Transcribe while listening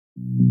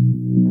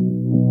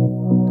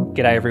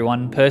G'day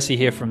everyone, Percy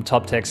here from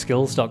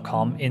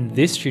TopTechSkills.com. In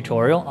this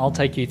tutorial, I'll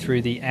take you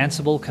through the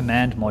Ansible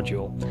Command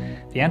Module.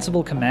 The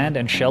Ansible Command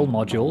and Shell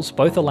modules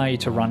both allow you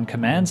to run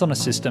commands on a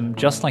system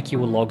just like you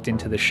were logged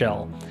into the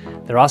shell.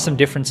 There are some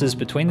differences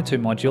between the two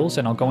modules,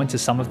 and I'll go into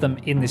some of them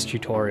in this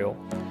tutorial.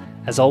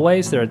 As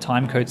always, there are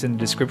time codes in the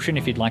description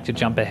if you'd like to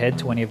jump ahead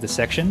to any of the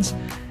sections,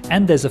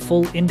 and there's a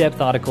full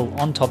in-depth article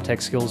on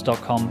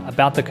TopTechSkills.com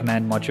about the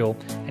command module,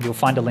 and you'll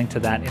find a link to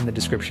that in the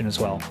description as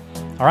well.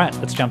 Alright,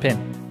 let's jump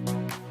in.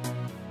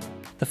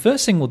 The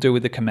first thing we'll do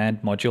with the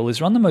command module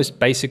is run the most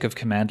basic of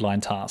command line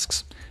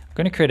tasks. I'm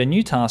going to create a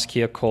new task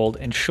here called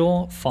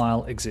ensure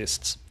file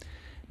exists.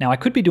 Now I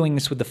could be doing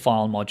this with the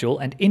file module,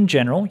 and in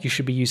general you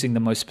should be using the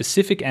most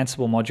specific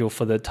Ansible module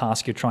for the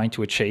task you're trying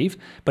to achieve,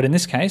 but in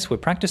this case we're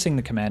practicing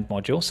the command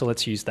module, so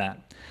let's use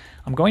that.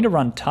 I'm going to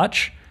run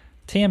touch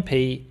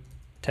tmp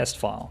test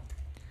file.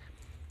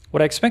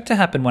 What I expect to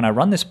happen when I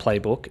run this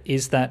playbook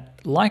is that,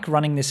 like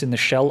running this in the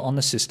shell on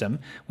the system,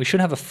 we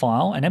should have a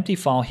file, an empty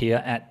file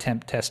here at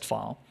temp test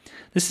file.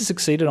 This is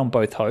succeeded on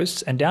both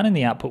hosts, and down in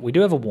the output we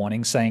do have a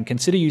warning saying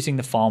consider using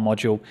the file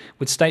module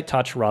with state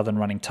touch rather than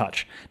running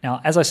touch.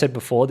 Now, as I said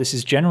before, this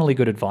is generally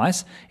good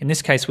advice. In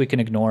this case we can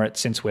ignore it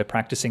since we're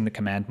practicing the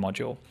command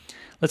module.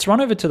 Let's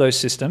run over to those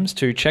systems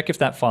to check if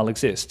that file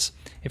exists.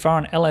 If I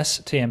run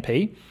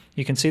lstmp,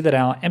 you can see that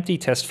our empty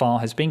test file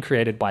has been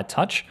created by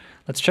touch.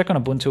 Let's check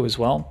on Ubuntu as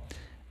well.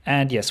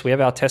 And yes, we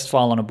have our test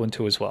file on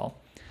Ubuntu as well.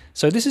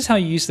 So this is how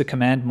you use the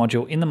command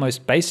module in the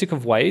most basic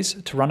of ways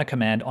to run a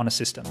command on a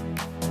system.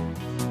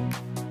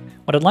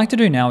 What I'd like to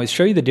do now is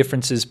show you the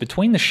differences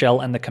between the shell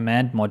and the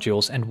command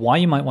modules and why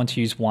you might want to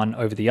use one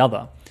over the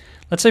other.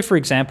 Let's say, for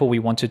example, we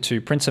wanted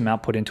to print some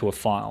output into a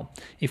file.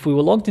 If we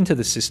were logged into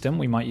the system,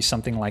 we might use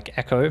something like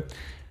echo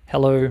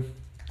hello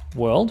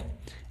world,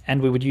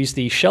 and we would use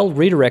the shell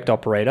redirect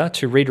operator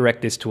to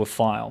redirect this to a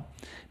file.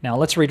 Now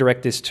let's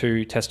redirect this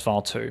to test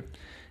file 2.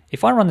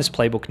 If I run this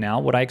playbook now,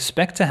 what I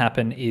expect to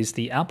happen is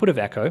the output of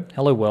echo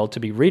hello world to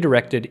be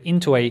redirected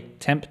into a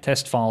temp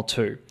test file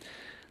 2.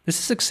 This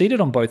has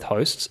succeeded on both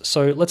hosts,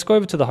 so let's go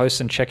over to the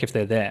hosts and check if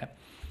they're there.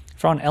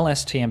 If I run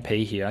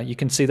lstmp here, you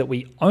can see that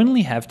we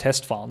only have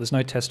test file. There's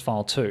no test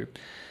file 2.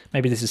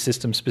 Maybe this is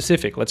system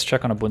specific. Let's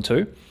check on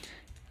Ubuntu.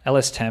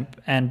 lstemp,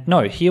 and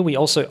no, here we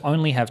also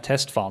only have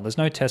test file. There's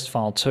no test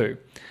file 2.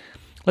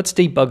 Let's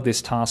debug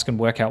this task and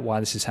work out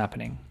why this is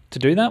happening. To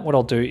do that, what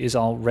I'll do is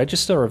I'll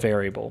register a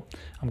variable.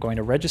 I'm going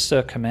to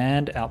register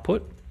command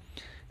output,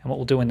 and what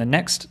we'll do in the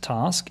next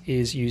task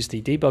is use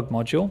the debug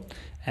module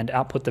and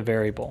output the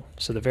variable.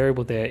 So the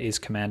variable there is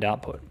command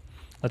output.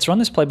 Let's run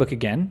this playbook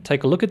again,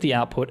 take a look at the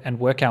output and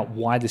work out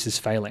why this is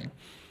failing.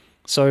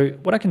 So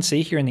what I can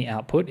see here in the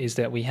output is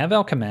that we have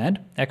our command,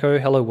 echo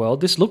hello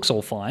world. This looks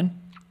all fine,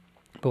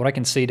 but what I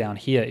can see down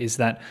here is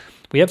that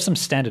we have some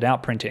standard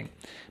out printing.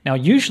 Now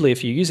usually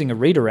if you're using a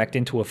redirect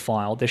into a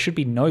file, there should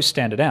be no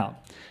standard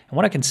out. And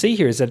what I can see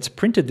here is that it's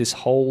printed this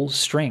whole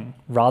string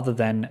rather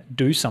than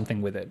do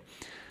something with it.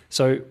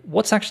 So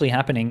what's actually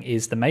happening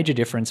is the major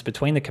difference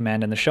between the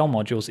command and the shell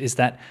modules is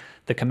that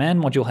the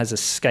command module has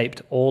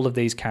escaped all of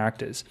these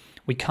characters.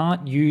 We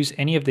can't use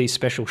any of these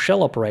special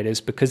shell operators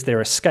because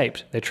they're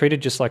escaped. They're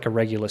treated just like a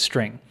regular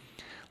string.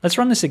 Let's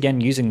run this again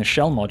using the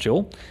shell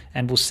module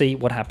and we'll see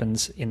what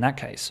happens in that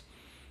case.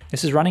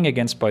 This is running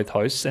against both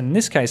hosts, and in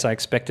this case I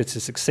expect it to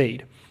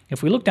succeed.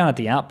 If we look down at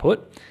the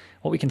output,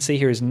 what we can see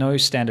here is no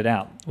standard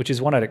out, which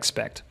is what I'd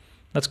expect.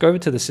 Let's go over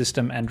to the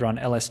system and run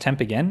lstemp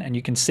again, and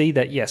you can see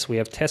that yes, we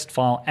have test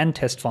file and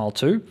test file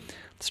 2.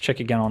 Let's check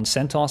again on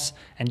CentOS,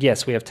 and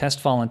yes, we have test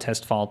file and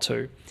test file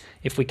 2.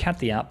 If we cat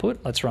the output,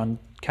 let's run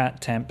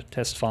cat temp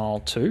test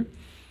file 2,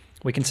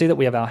 we can see that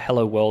we have our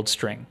hello world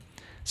string.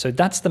 So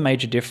that's the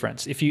major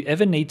difference. If you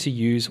ever need to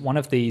use one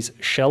of these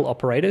shell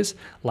operators,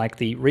 like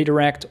the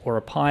redirect or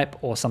a pipe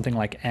or something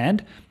like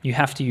and, you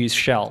have to use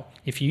shell.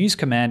 If you use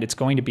command, it's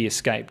going to be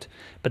escaped.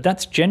 But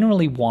that's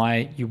generally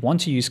why you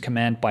want to use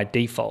command by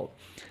default.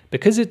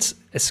 Because it's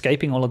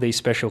escaping all of these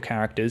special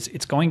characters,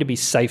 it's going to be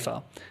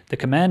safer. The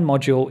command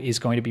module is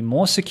going to be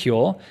more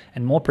secure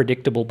and more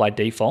predictable by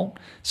default.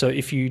 So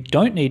if you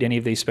don't need any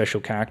of these special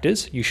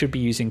characters, you should be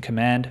using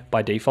command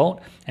by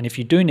default. And if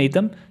you do need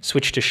them,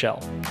 switch to shell.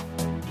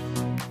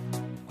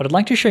 What I'd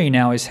like to show you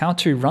now is how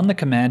to run the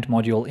command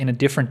module in a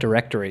different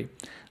directory.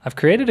 I've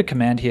created a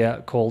command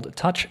here called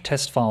touch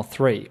test file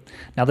 3.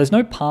 Now there's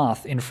no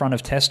path in front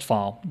of test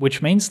file,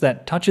 which means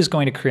that touch is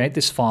going to create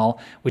this file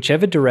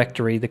whichever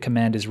directory the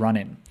command is run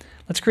in.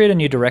 Let's create a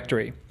new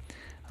directory.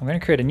 I'm going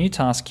to create a new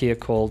task here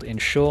called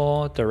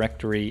ensure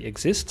directory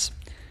exists,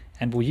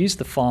 and we'll use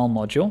the file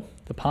module.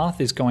 The path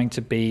is going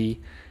to be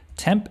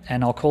temp,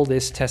 and I'll call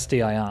this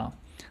testdir.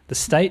 The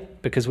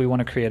state, because we want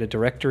to create a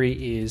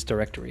directory, is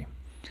directory.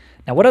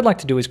 Now what I'd like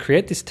to do is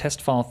create this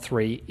test file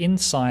 3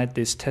 inside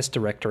this test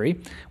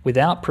directory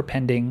without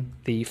prepending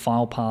the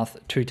file path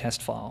to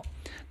test file.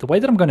 The way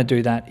that I'm going to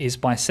do that is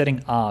by setting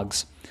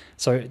args.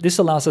 So this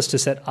allows us to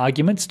set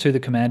arguments to the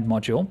command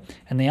module,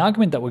 and the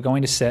argument that we're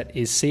going to set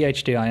is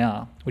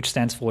chdr, which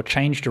stands for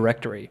change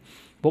directory.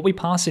 What we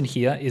pass in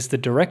here is the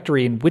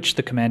directory in which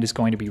the command is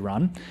going to be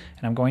run,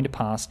 and I'm going to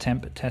pass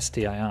temp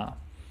testdir.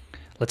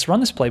 Let's run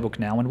this playbook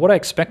now, and what I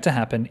expect to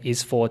happen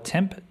is for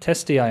temp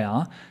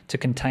testdir to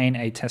contain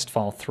a test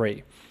file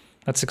 3.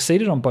 That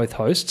succeeded on both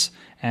hosts,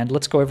 and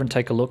let's go over and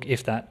take a look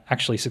if that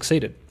actually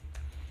succeeded.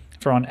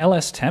 If we're on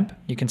ls temp,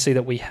 you can see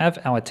that we have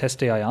our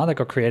testdir that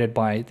got created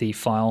by the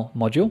file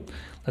module.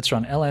 Let's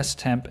run ls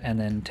temp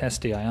and then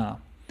testdir.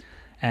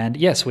 And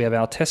yes, we have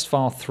our test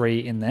file 3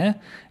 in there,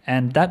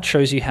 and that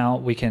shows you how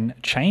we can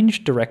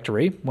change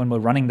directory when we're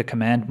running the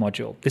command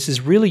module. This is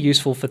really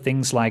useful for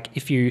things like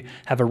if you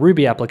have a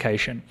Ruby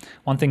application.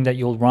 One thing that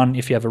you'll run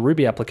if you have a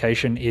Ruby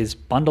application is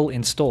bundle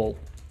install.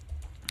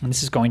 And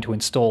this is going to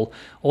install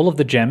all of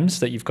the gems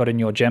that you've got in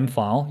your gem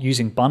file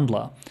using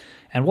bundler.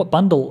 And what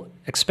bundle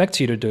expects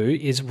you to do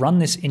is run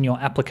this in your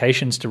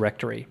applications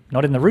directory,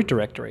 not in the root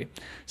directory.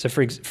 So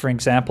for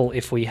example,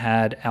 if we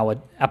had our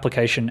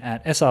application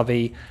at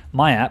srv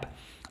myapp,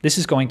 this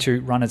is going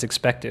to run as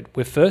expected.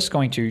 We're first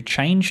going to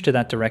change to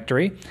that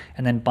directory,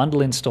 and then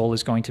bundle install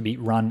is going to be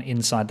run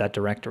inside that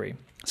directory.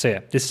 So yeah,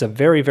 this is a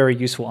very, very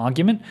useful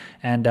argument,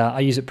 and I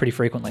use it pretty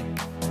frequently.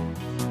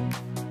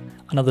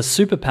 Another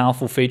super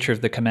powerful feature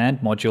of the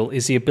command module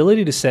is the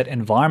ability to set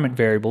environment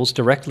variables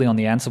directly on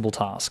the Ansible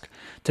task.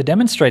 To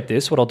demonstrate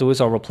this, what I'll do is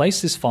I'll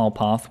replace this file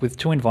path with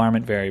 2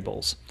 environment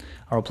variables.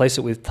 I'll replace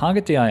it with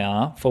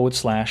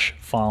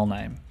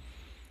target_dir/filename.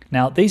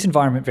 Now, these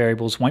environment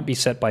variables won't be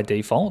set by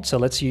default, so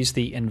let's use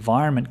the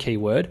environment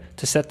keyword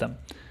to set them.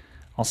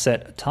 I'll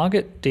set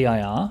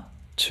target_dir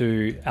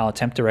to our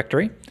temp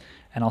directory,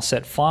 and I'll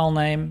set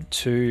filename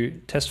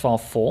to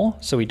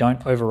testfile4 so we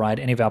don't override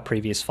any of our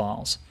previous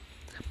files.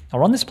 I'll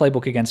run this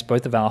playbook against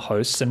both of our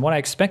hosts, and what I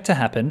expect to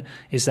happen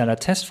is that our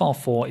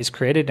testfile4 is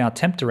created in our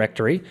temp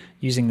directory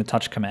using the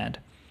touch command.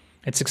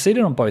 It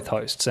succeeded on both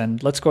hosts,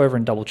 and let's go over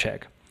and double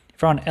check.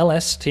 If we're on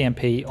ls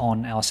tmp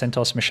on our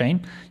CentOS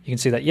machine, you can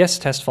see that yes,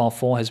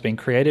 testfile4 has been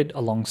created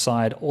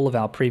alongside all of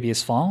our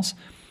previous files.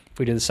 If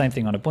we do the same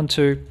thing on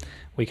Ubuntu,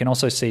 we can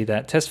also see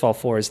that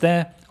testfile4 is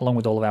there along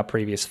with all of our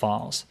previous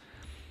files.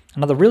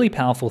 Another really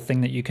powerful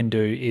thing that you can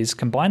do is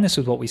combine this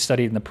with what we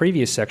studied in the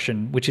previous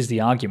section, which is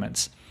the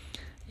arguments.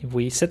 If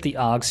we set the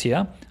args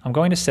here, I'm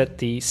going to set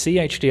the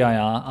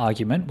chdr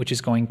argument, which is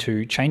going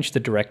to change the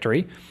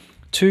directory,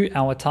 to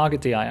our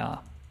target_dir.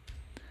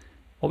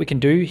 What we can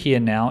do here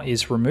now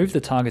is remove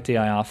the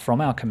target_dir from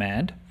our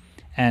command,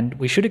 and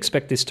we should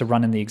expect this to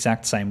run in the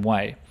exact same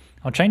way.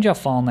 I'll change our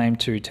file name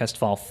to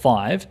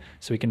testfile5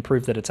 so we can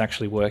prove that it's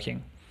actually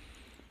working.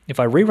 If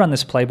I rerun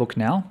this playbook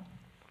now,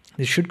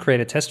 this should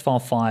create a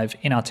testfile5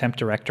 in our temp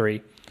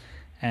directory,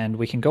 and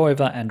we can go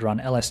over and run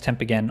ls temp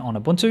again on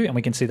Ubuntu, and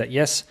we can see that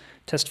yes,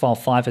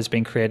 testfile5 has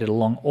been created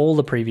along all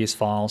the previous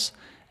files,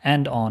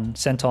 and on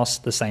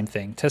CentOS the same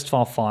thing.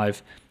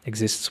 Testfile5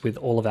 exists with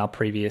all of our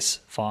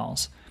previous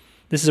files.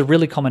 This is a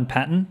really common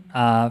pattern.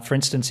 For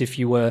instance, if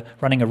you were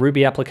running a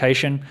Ruby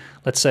application,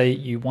 let's say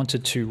you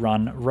wanted to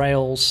run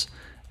Rails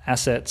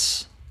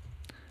assets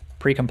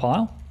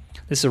precompile.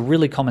 This is a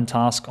really common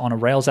task on a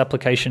Rails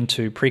application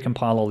to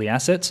precompile all the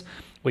assets.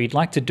 What you'd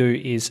like to do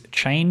is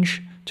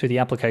change to the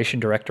application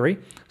directory.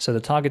 So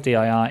the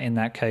target_dir in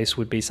that case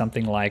would be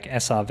something like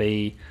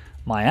srv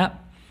myapp,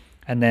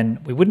 and then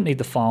we wouldn't need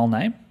the file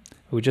name.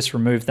 We would just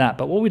remove that.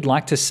 But what we'd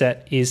like to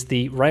set is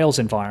the Rails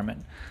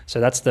environment.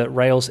 So that's the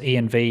Rails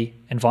env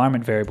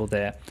environment variable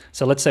there.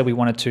 So let's say we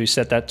wanted to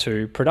set that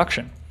to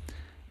production.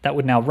 That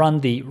would now run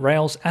the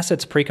Rails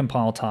assets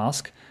precompile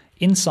task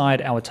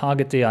inside our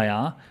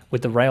target_dir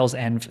with the Rails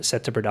env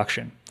set to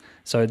production.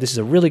 So this is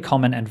a really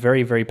common and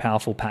very, very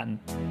powerful pattern.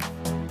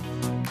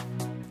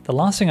 The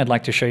last thing I'd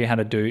like to show you how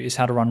to do is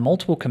how to run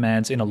multiple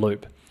commands in a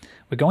loop.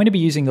 We're going to be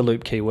using the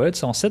loop keyword,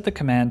 so I'll set the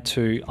command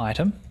to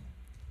item,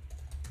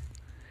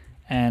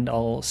 and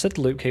I'll set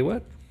the loop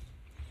keyword.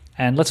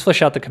 And let's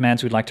flesh out the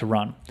commands we'd like to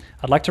run.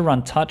 I'd like to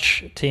run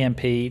touch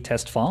tmp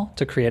test file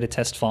to create a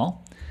test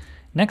file.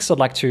 Next, I'd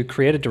like to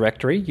create a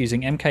directory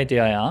using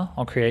mkdir.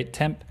 I'll create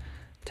temp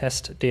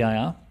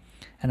testdir.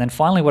 And then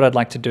finally, what I'd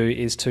like to do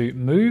is to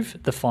move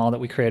the file that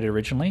we created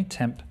originally,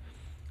 temp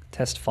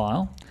test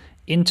file,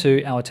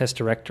 into our test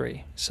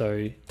directory.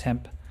 So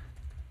temp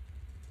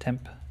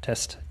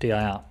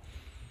testdir.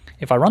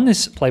 If I run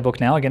this playbook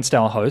now against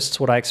our hosts,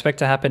 what I expect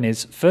to happen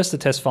is first the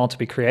test file to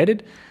be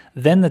created,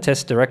 then the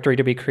test directory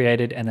to be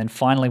created, and then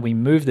finally we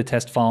move the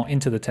test file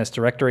into the test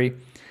directory.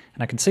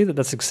 And I can see that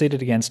that's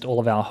succeeded against all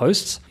of our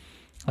hosts.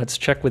 Let's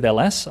check with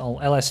ls. I'll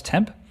ls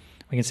temp.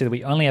 We can see that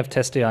we only have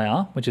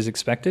testdir, which is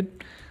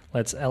expected.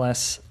 Let's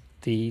ls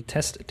the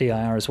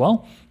testdir as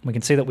well. We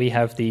can see that we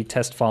have the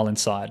test file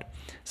inside.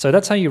 So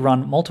that's how you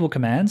run multiple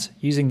commands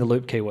using the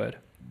loop keyword.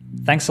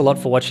 Thanks a lot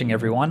for watching,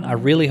 everyone. I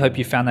really hope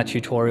you found that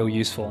tutorial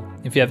useful.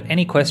 If you have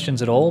any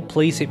questions at all,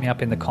 please hit me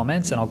up in the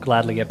comments and I'll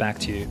gladly get back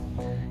to you.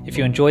 If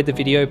you enjoyed the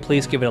video,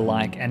 please give it a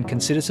like and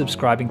consider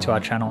subscribing to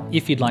our channel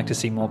if you'd like to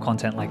see more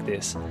content like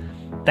this.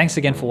 Thanks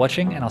again for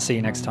watching, and I'll see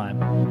you next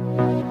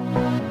time.